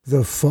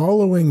The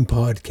following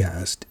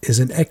podcast is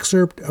an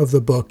excerpt of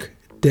the book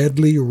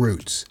Deadly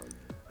Roots,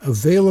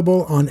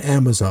 available on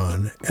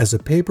Amazon as a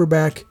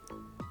paperback,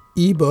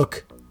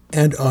 ebook,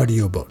 and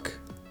audiobook.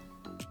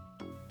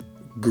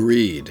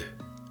 Greed.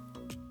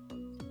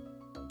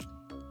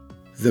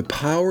 The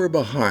power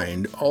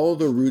behind all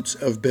the roots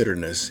of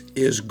bitterness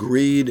is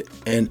greed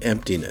and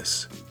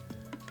emptiness.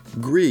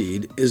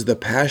 Greed is the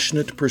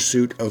passionate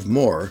pursuit of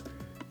more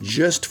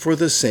just for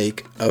the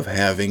sake of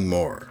having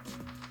more.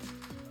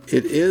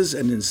 It is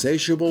an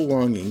insatiable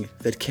longing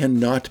that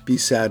cannot be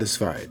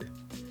satisfied.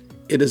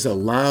 It is a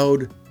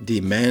loud,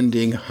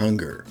 demanding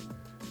hunger,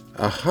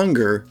 a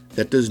hunger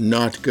that does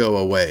not go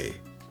away.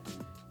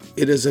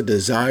 It is a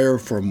desire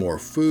for more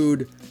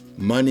food,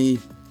 money,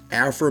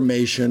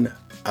 affirmation,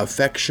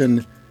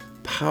 affection,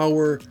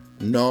 power,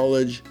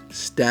 knowledge,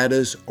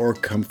 status, or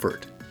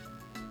comfort.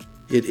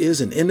 It is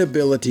an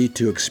inability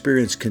to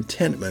experience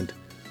contentment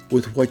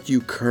with what you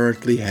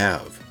currently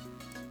have.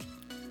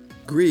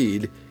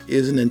 Greed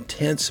is an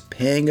intense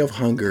pang of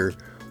hunger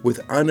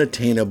with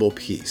unattainable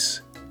peace.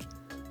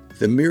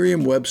 The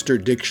Merriam-Webster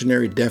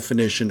Dictionary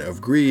definition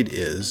of greed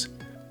is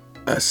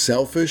a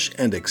selfish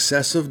and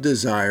excessive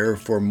desire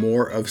for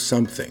more of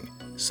something,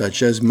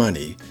 such as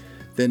money,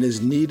 than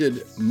is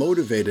needed,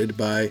 motivated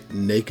by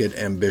naked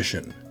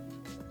ambition.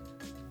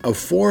 A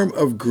form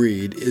of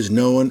greed is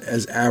known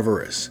as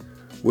avarice,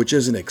 which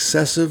is an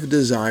excessive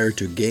desire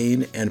to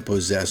gain and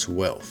possess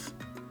wealth.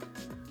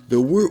 The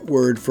root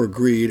word for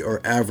greed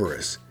or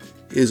avarice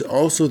is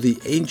also the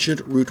ancient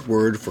root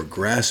word for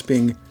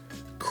grasping,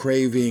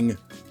 craving,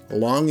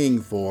 longing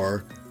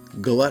for,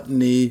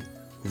 gluttony,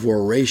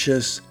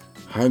 voracious,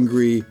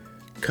 hungry,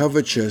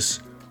 covetous,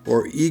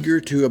 or eager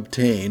to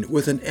obtain,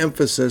 with an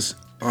emphasis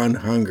on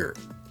hunger.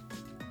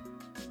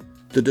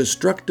 The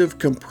destructive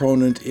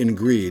component in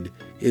greed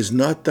is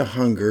not the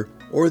hunger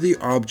or the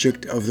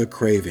object of the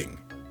craving.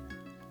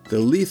 The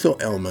lethal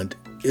element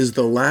is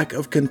the lack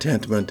of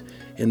contentment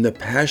in the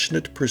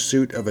passionate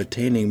pursuit of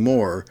attaining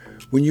more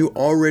when you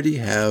already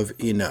have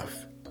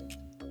enough.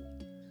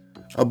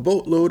 A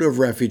boatload of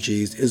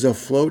refugees is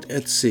afloat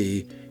at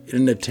sea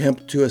in an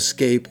attempt to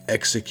escape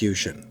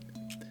execution.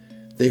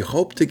 They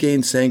hope to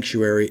gain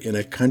sanctuary in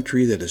a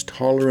country that is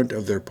tolerant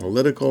of their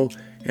political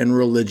and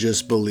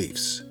religious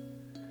beliefs.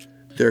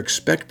 Their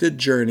expected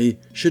journey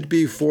should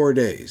be 4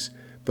 days,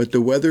 but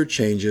the weather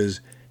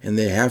changes and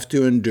they have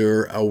to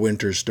endure a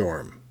winter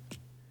storm.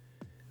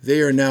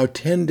 They are now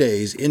 10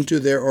 days into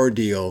their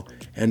ordeal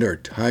and are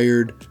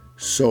tired,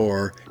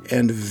 sore,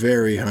 and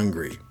very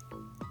hungry.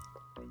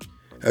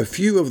 A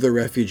few of the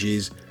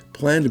refugees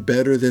planned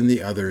better than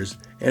the others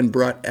and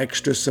brought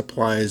extra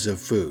supplies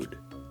of food.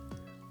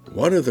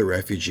 One of the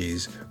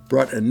refugees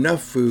brought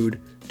enough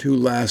food to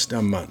last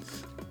a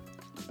month.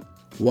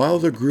 While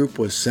the group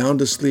was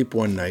sound asleep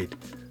one night,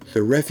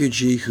 the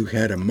refugee who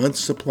had a month's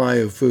supply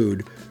of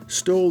food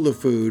stole the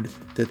food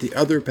that the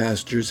other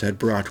passengers had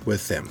brought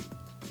with them.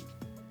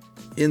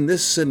 In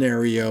this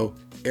scenario,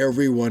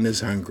 everyone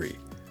is hungry,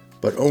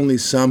 but only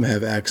some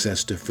have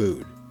access to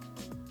food.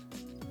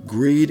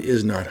 Greed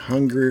is not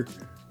hunger,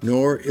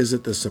 nor is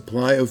it the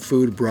supply of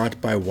food brought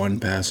by one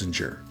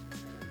passenger.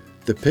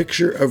 The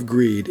picture of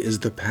greed is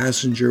the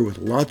passenger with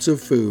lots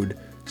of food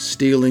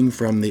stealing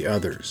from the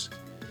others.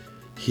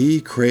 He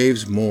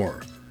craves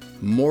more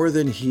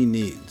than he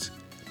needs,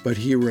 but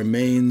he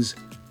remains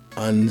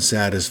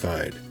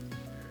unsatisfied.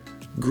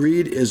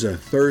 Greed is a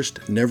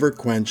thirst never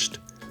quenched,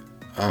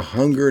 a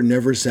hunger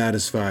never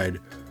satisfied,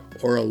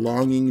 or a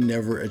longing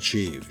never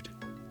achieved.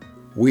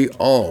 We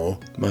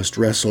all must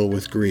wrestle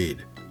with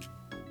greed.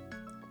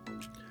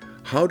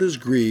 How does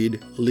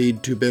greed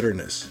lead to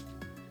bitterness?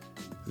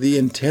 The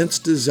intense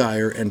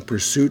desire and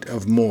pursuit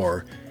of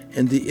more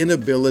and the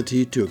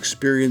inability to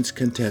experience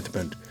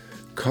contentment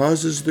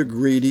causes the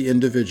greedy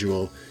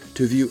individual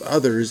to view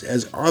others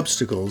as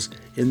obstacles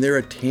in their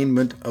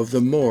attainment of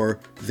the more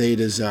they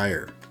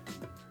desire.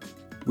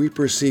 We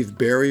perceive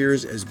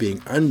barriers as being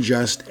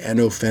unjust and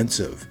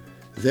offensive.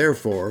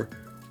 Therefore,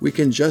 we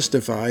can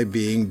justify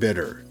being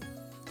bitter.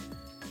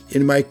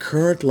 In my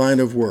current line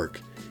of work,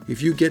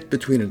 if you get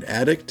between an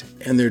addict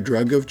and their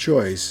drug of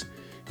choice,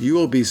 you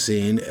will be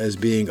seen as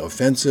being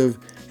offensive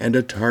and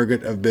a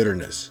target of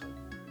bitterness.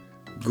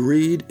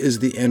 Greed is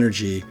the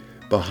energy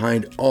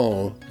behind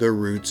all the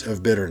roots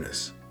of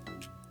bitterness.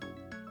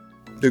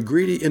 The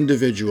greedy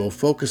individual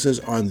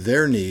focuses on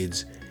their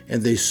needs,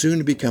 and they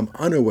soon become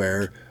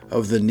unaware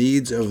of the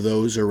needs of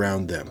those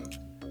around them.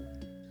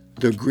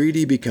 The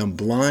greedy become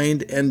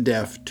blind and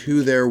deaf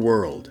to their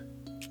world.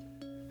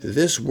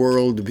 This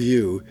world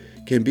view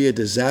can be a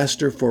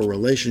disaster for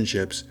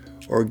relationships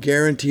or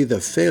guarantee the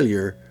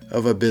failure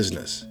of a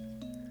business.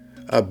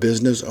 A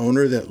business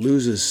owner that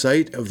loses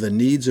sight of the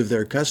needs of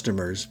their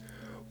customers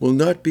will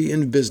not be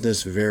in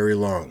business very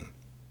long.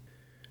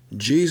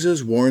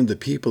 Jesus warned the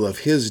people of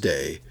his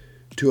day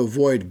to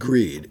avoid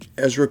greed,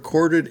 as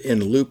recorded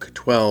in Luke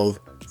 12,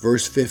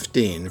 verse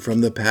 15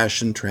 from the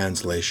Passion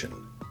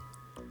Translation.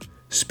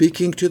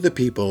 Speaking to the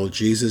people,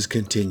 Jesus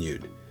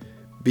continued,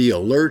 Be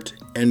alert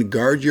and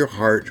guard your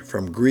heart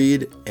from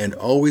greed and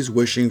always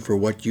wishing for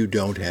what you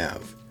don't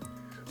have.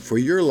 For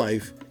your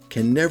life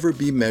can never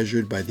be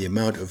measured by the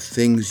amount of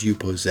things you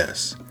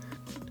possess.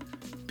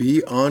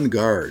 Be on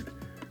guard.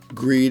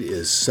 Greed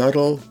is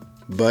subtle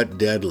but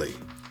deadly.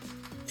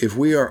 If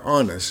we are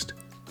honest,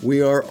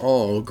 we are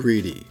all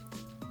greedy.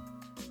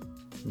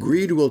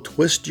 Greed will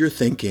twist your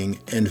thinking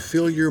and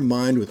fill your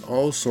mind with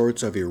all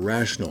sorts of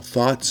irrational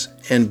thoughts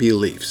and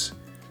beliefs.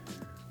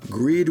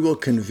 Greed will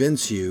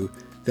convince you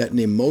that an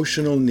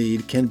emotional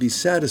need can be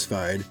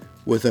satisfied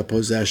with a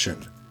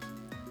possession.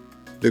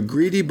 The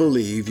greedy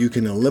believe you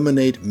can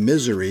eliminate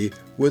misery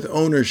with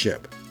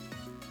ownership.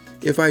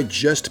 If I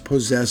just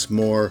possess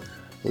more,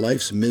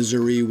 life's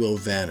misery will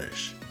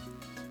vanish.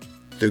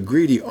 The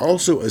greedy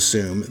also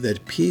assume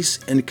that peace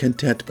and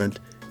contentment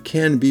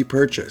can be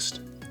purchased.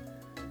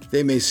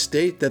 They may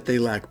state that they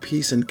lack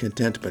peace and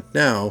contentment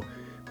now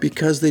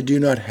because they do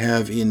not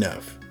have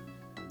enough.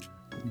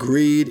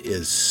 Greed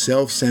is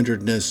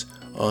self-centeredness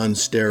on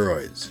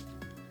steroids.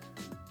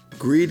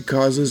 Greed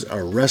causes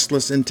a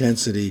restless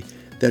intensity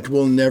that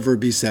will never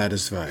be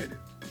satisfied.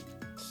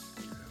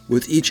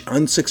 With each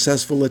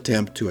unsuccessful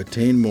attempt to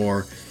attain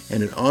more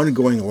and an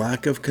ongoing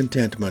lack of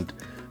contentment,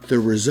 the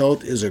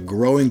result is a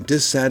growing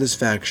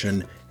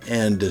dissatisfaction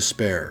and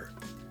despair.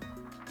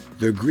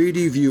 The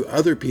greedy view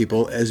other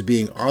people as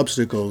being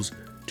obstacles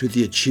to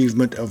the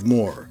achievement of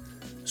more,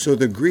 so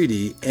the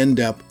greedy end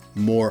up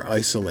more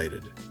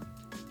isolated.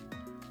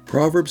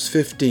 Proverbs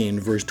 15,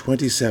 verse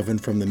 27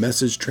 from the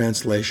Message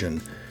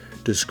translation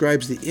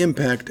describes the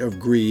impact of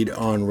greed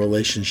on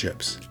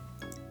relationships.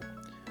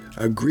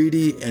 A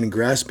greedy and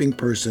grasping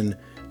person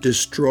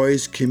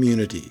destroys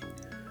community.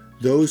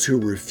 Those who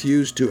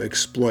refuse to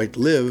exploit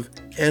live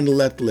and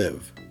let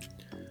live.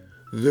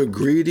 The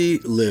greedy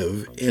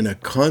live in a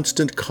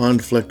constant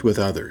conflict with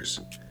others.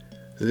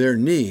 Their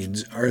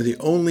needs are the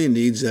only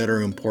needs that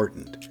are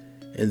important,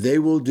 and they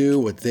will do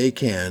what they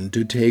can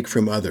to take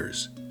from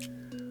others.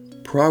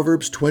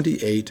 Proverbs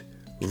 28,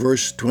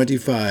 verse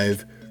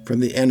 25 from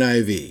the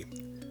NIV.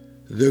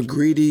 The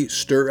greedy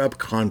stir up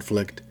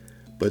conflict,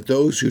 but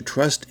those who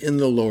trust in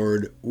the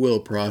Lord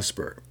will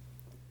prosper.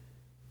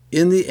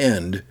 In the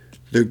end,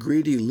 the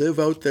greedy live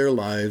out their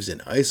lives in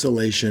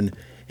isolation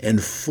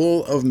and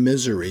full of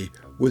misery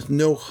with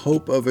no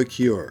hope of a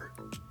cure.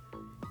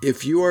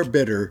 If you are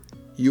bitter,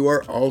 you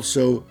are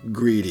also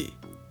greedy.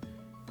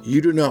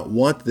 You do not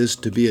want this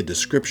to be a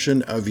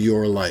description of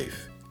your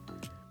life.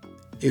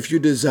 If you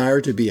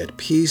desire to be at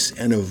peace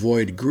and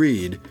avoid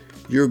greed,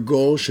 your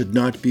goal should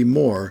not be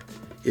more.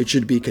 It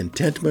should be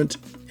contentment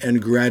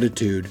and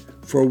gratitude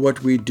for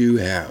what we do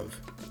have.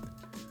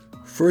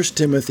 1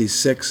 Timothy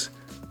 6,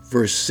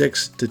 verse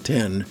 6 to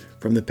 10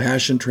 from the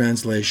Passion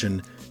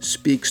Translation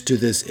speaks to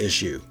this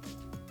issue.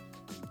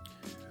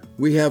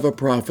 We have a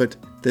prophet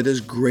that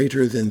is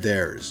greater than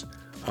theirs,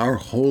 our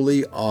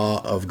holy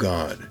awe of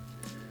God.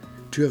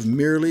 To have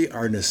merely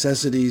our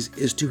necessities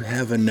is to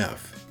have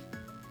enough.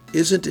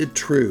 Isn't it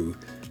true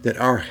that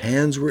our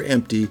hands were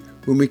empty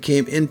when we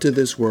came into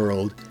this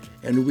world,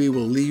 and we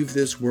will leave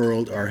this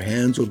world, our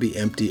hands will be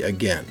empty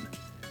again?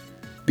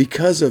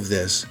 Because of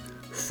this,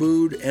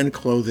 food and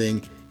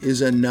clothing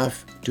is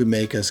enough to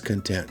make us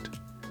content.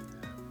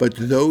 But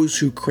those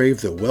who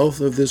crave the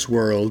wealth of this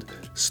world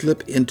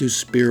slip into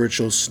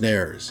spiritual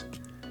snares.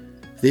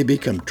 They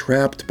become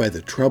trapped by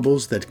the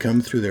troubles that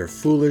come through their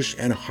foolish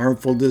and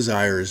harmful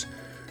desires,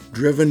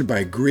 driven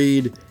by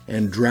greed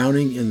and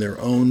drowning in their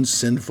own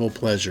sinful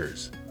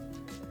pleasures.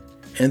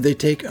 And they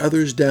take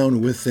others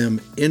down with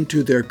them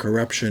into their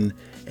corruption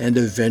and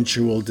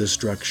eventual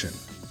destruction.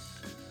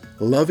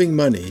 Loving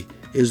money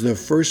is the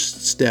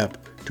first step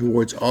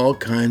towards all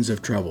kinds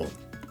of trouble.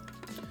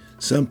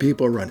 Some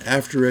people run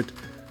after it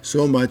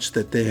so much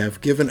that they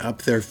have given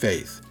up their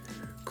faith.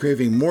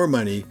 Craving more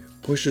money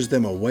pushes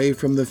them away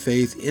from the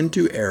faith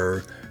into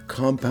error,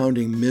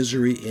 compounding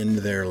misery in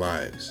their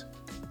lives.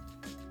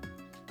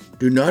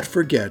 Do not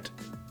forget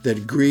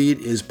that greed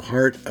is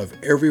part of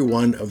every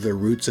one of the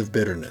roots of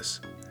bitterness.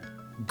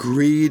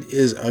 Greed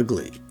is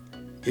ugly.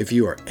 If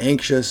you are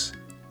anxious,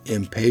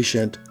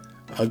 impatient,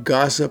 a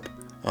gossip,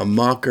 a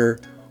mocker,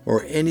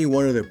 or any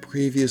one of the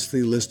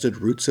previously listed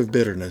roots of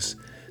bitterness,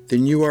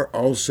 then you are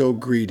also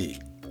greedy.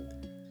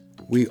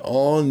 We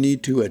all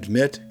need to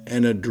admit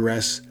and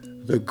address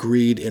the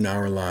greed in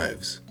our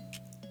lives.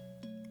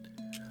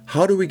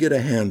 How do we get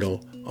a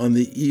handle on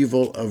the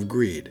evil of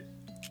greed?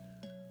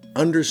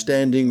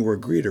 Understanding where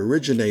greed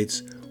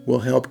originates will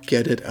help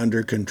get it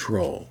under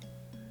control.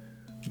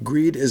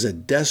 Greed is a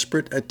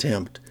desperate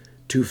attempt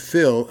to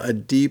fill a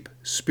deep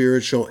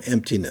spiritual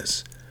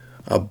emptiness,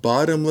 a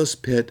bottomless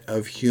pit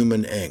of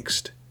human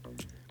angst.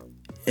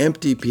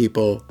 Empty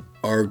people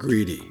are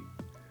greedy.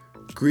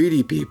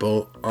 Greedy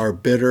people are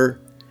bitter,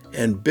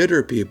 and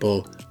bitter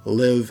people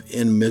live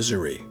in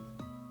misery.